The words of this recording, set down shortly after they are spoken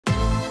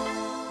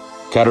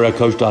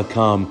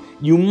CataractCoach.com.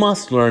 You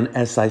must learn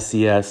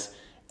SICS,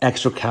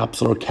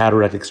 extra-capsular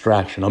cataract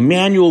extraction, a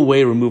manual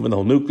way of removing the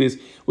whole nucleus.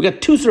 We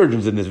got two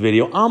surgeons in this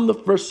video. I'm the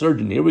first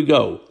surgeon. Here we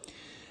go.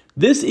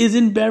 This is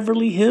in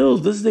Beverly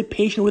Hills. This is a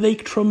patient with a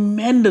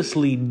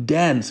tremendously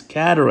dense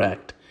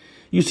cataract.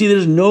 You see,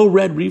 there's no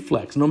red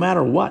reflex, no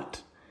matter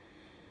what.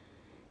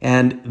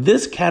 And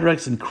this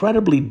cataract is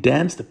incredibly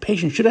dense. The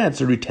patient should have had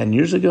surgery 10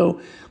 years ago.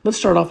 Let's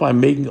start off by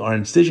making our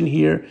incision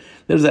here.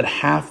 There's that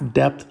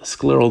half-depth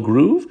scleral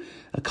groove,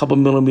 a couple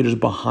millimeters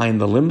behind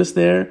the limbus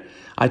there.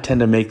 I tend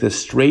to make this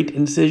straight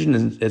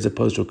incision as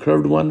opposed to a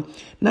curved one.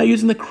 Now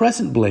using the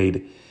crescent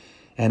blade.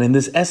 And in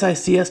this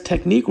SICS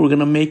technique, we're going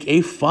to make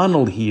a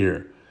funnel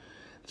here.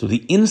 So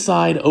the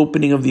inside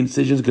opening of the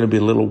incision is going to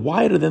be a little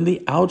wider than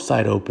the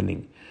outside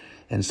opening.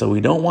 And so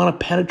we don't want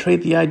to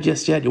penetrate the eye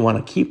just yet. You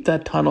want to keep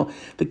that tunnel.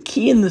 The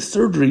key in this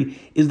surgery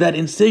is that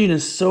incision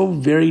is so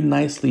very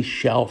nicely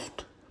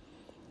shelved.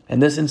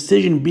 And this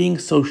incision being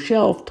so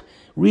shelved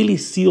really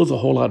seals a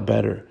whole lot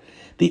better.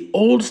 The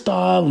old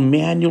style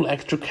manual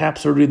extra cap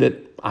surgery that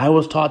I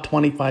was taught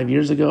 25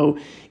 years ago,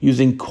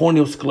 using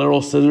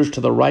corneo-scleral scissors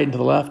to the right and to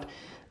the left,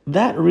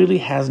 that really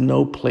has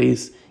no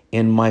place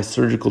in my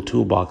surgical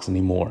toolbox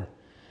anymore.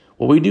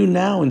 What we do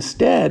now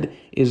instead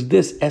is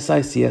this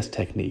SICS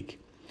technique.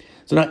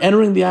 So now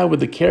entering the eye with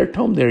the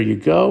keratome, there you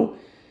go.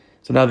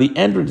 So now the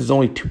entrance is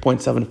only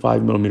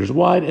 2.75 millimeters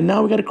wide, and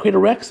now we got to create a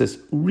rhexis.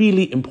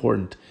 Really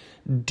important.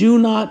 Do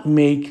not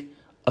make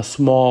a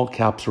small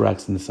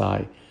capsulax in this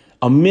eye.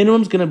 A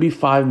minimum is going to be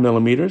 5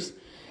 millimeters,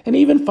 and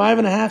even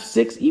 5.5,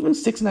 6, even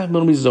 6.5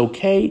 millimeters is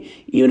okay,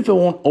 even if it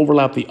won't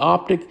overlap the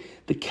optic.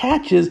 The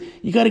catch is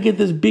you got to get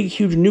this big,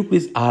 huge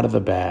nucleus out of the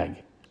bag.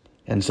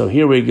 And so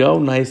here we go,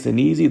 nice and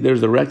easy.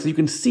 There's the rhexis. You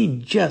can see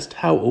just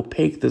how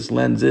opaque this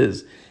lens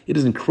is. It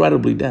is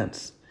incredibly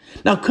dense.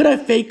 Now, could I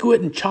phaco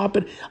it and chop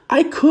it?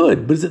 I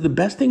could, but is it the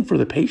best thing for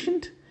the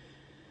patient?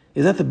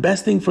 Is that the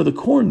best thing for the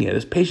cornea?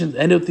 This patient's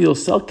endothelial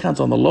cell count's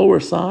on the lower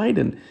side,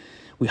 and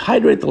we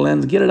hydrate the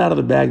lens, get it out of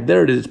the bag.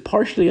 There it is,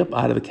 partially up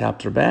out of the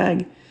capsular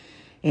bag.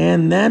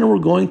 And then we're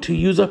going to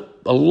use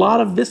up a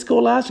lot of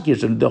viscoelastic here.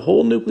 So the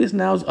whole nucleus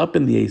now is up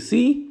in the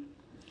AC.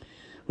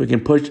 We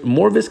can push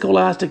more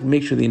viscoelastic,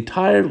 make sure the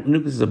entire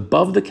nucleus is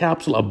above the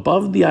capsule,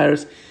 above the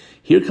iris.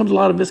 Here comes a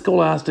lot of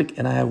viscoelastic,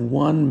 and I have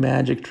one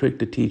magic trick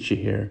to teach you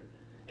here.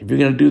 If you're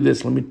going to do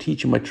this, let me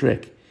teach you my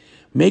trick.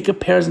 Make a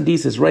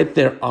paracentesis right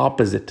there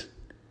opposite.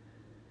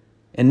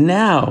 And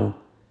now,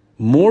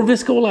 more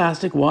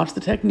viscoelastic, watch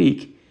the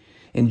technique,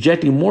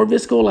 injecting more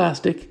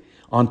viscoelastic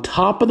on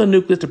top of the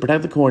nucleus to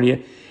protect the cornea,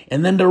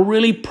 and then to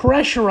really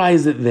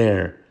pressurize it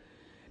there.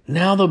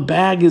 Now the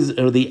bag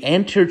or the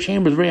anterior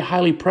chamber is very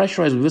highly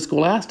pressurized with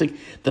viscoelastic.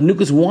 The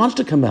nucleus wants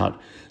to come out.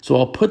 So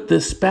I'll put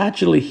this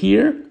spatula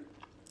here.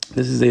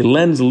 This is a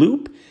lens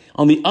loop.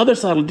 On the other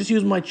side, I'll just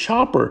use my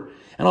chopper,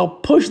 and I'll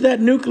push that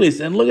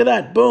nucleus, and look at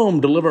that, boom,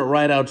 deliver it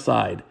right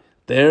outside.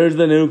 There's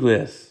the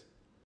nucleus.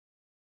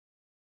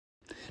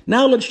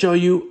 Now let's show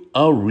you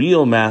a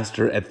real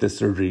master at this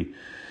surgery.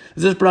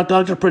 This is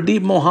Dr.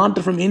 Pradeep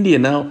Mohanta from India.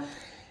 Now,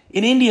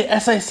 in India,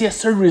 SICS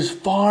surgery is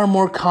far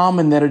more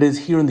common than it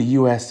is here in the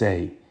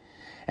USA.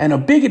 And a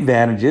big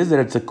advantage is that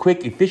it's a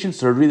quick, efficient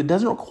surgery that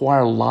doesn't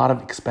require a lot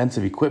of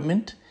expensive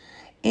equipment,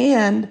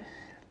 and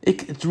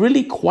it's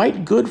really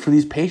quite good for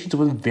these patients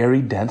with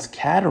very dense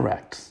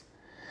cataracts.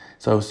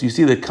 So you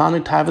see the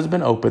conjunctiva has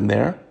been open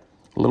there,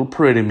 a little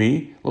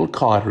peritomy, a little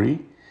cautery,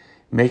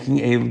 making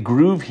a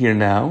groove here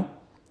now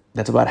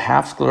that's about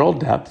half scleral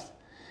depth,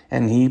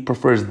 and he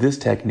prefers this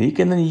technique.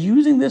 And then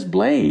using this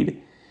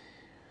blade,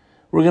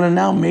 we're going to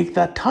now make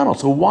that tunnel.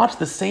 So watch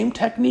the same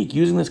technique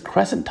using this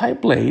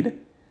crescent-type blade,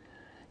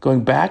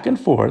 going back and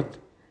forth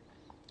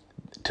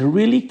to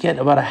really get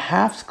about a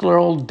half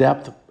scleral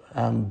depth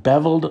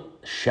beveled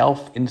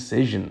shelf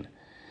incision.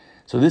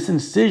 So this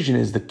incision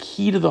is the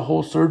key to the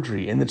whole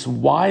surgery, and it's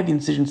why the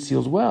incision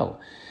seals well.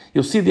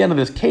 You'll see at the end of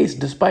this case,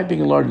 despite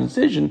being a large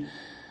incision,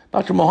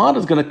 Dr. Mohanta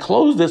is going to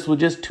close this with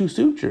just 2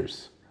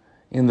 sutures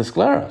in the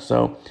sclera.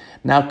 So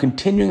now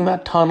continuing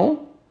that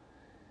tunnel,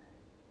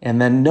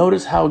 and then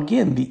notice how,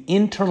 again, the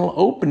internal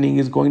opening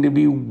is going to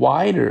be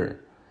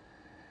wider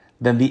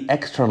than the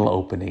external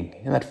opening.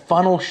 And that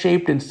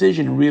funnel-shaped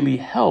incision really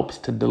helps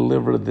to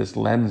deliver this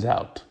lens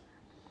out.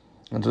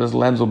 And so this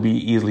lens will be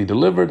easily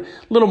delivered.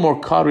 A little more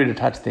cautery to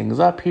touch things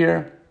up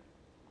here.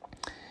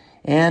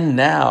 And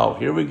now,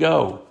 here we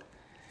go.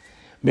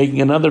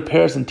 Making another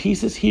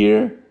paracentesis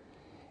here.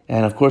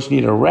 And of course, you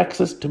need a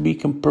rhexis to be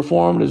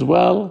performed as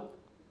well.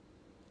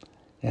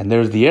 And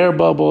there's the air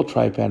bubble,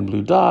 trypan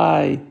blue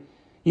dye.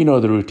 You know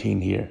the routine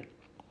here.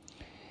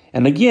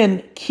 And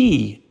again,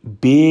 key,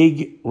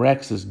 big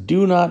rhexis.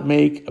 Do not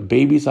make a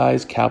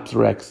baby-sized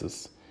capsular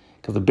rhexis,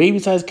 because the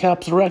baby-sized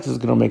capsular rhexis is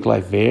going to make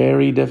life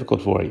very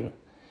difficult for you.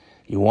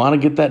 You want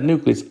to get that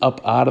nucleus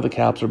up out of the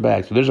capsular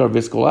bag. So there's our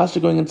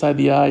viscoelastic going inside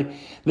the eye.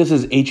 This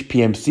is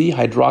HPMC,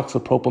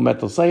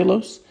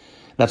 hydroxypropylmethylcellulose.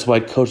 That's why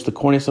it coats the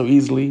cornea so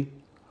easily.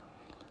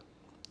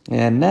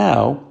 And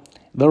now,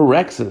 the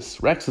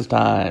rhexis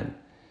time.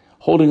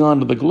 Holding on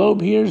to the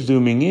globe here,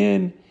 zooming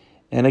in,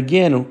 And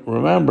again,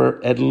 remember,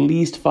 at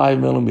least 5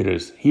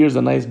 millimeters. Here's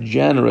a nice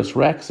generous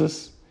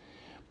rhexis,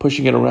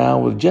 pushing it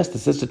around with just the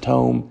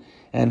cystotome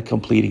and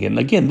completing it. And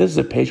again, this is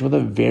a patient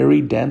with a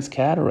very dense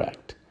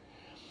cataract.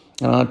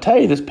 And I'll tell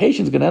you, this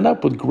patient's going to end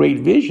up with great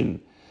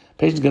vision.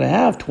 Patient's going to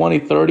have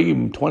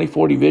 20/30,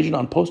 20/40 vision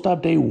on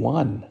post-op day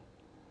 1.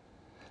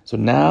 So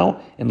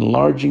now,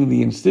 enlarging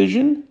the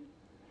incision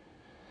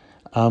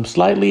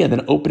slightly and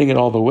then opening it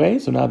all the way.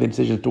 So now the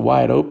incision is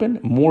wide open.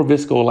 More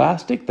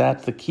viscoelastic,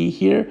 that's the key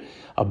here.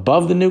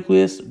 Above the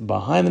nucleus,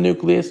 behind the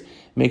nucleus.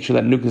 Make sure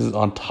that nucleus is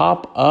on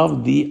top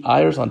of the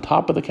iris, on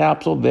top of the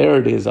capsule. There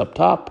it is up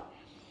top.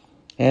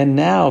 And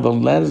now the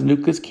lens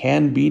nucleus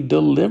can be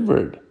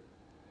delivered.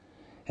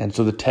 And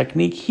so the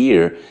technique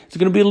here is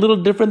going to be a little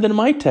different than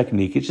my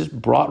technique. It's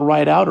just brought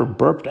right out or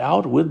burped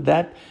out with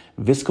that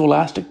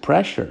viscoelastic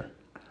pressure.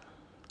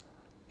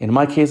 In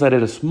my case, I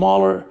did a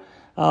smaller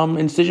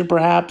incision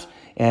perhaps,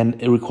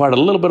 and it required a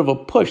little bit of a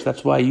push.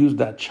 That's why I used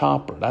that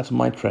chopper. That's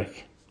my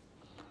trick.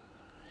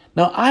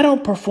 Now, I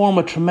don't perform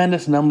a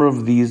tremendous number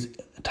of these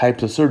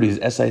types of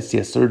surgeries,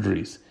 SICS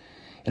surgeries.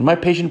 In my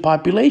patient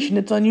population,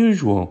 it's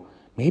unusual.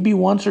 Maybe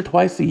once or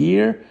twice a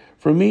year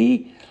for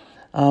me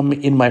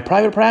in my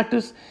private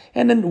practice,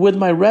 and then with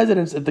my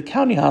residents at the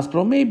county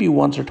hospital, maybe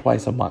once or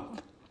twice a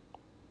month.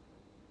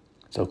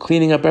 So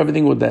cleaning up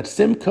everything with that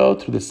Simcoe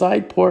through the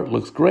side port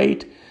looks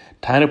great.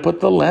 Time to put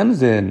the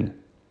lens in.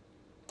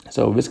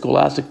 So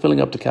viscoelastic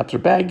filling up the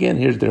capsular bag in.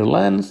 Here's their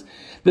lens.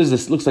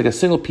 This looks like a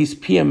single piece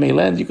PMA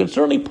lens. You can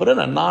certainly put in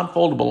a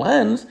non-foldable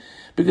lens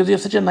because you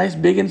have such a nice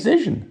big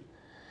incision.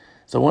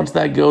 So once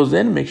that goes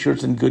in, make sure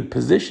it's in good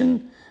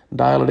position.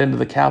 Dial it into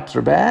the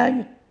capsular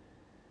bag.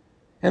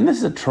 And this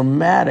is a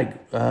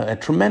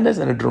tremendous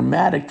and a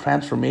dramatic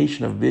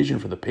transformation of vision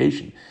for the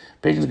patient.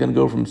 The patient's going to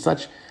go from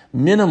such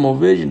minimal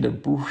vision to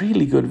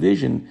really good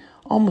vision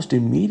almost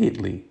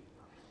immediately.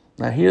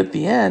 Now here at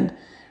the end,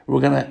 we're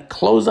going to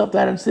close up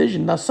that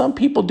incision. Now some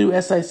people do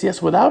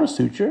SICS without a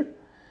suture.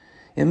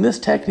 In this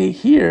technique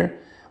here,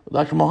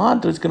 Dr.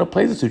 Mohanta is going to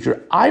place a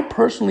suture. I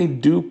personally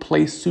do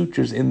place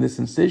sutures in this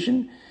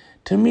incision.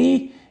 To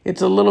me,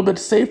 it's a little bit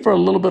safer, a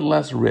little bit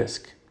less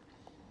risk.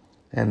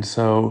 And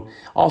so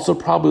also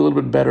probably a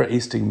little bit better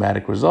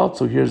astigmatic results.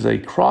 So here's a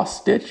cross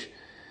stitch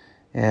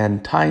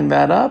and tying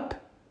that up.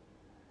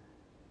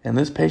 And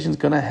this patient's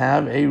going to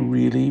have a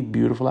really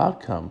beautiful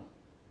outcome.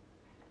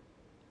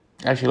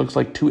 Actually, it looks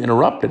like 2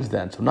 interrupteds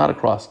then, so not a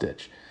cross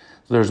stitch.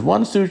 So there's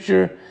one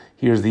suture.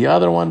 Here's the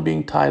other one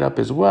being tied up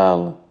as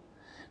well.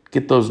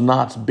 Get those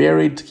knots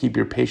buried to keep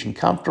your patient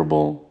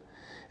comfortable.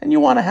 And you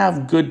want to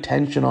have good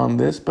tension on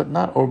this, but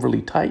not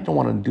overly tight. You don't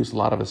want to induce a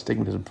lot of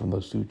astigmatism from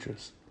those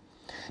sutures.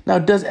 Now,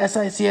 does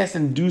SICS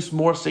induce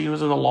more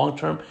astigmatism in the long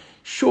term?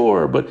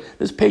 Sure, but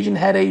this patient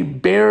had a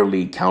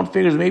barely count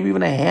fingers, maybe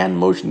even a hand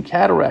motion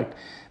cataract.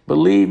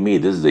 Believe me,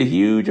 this is a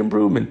huge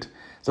improvement.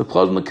 So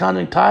closing the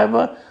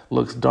conjunctiva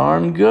looks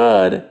darn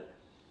good.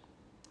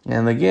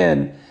 And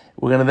again,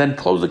 we're going to then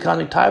close the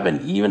conjunctiva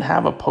and even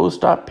have a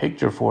post-op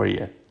picture for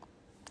you.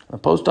 The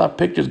post-op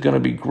picture is going to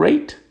be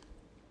great.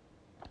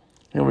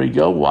 Here we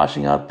go,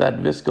 washing out that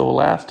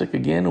viscoelastic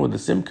again with the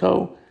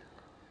Simcoe.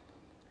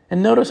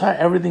 And notice how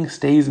everything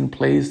stays in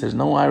place. There's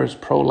no iris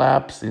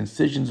prolapse. The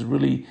incision's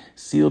really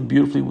sealed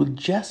beautifully with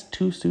just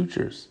 2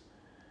 sutures.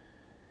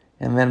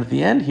 And then at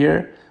the end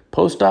here,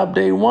 post-op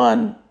day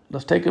 1,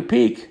 let's take a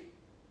peek.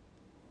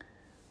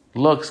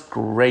 Looks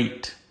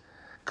great.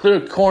 Clear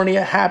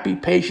cornea, happy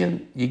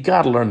patient. You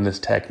got to learn this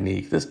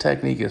technique. This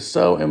technique is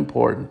so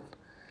important.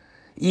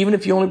 Even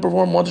if you only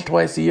perform once or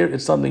twice a year,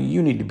 it's something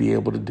you need to be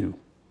able to do.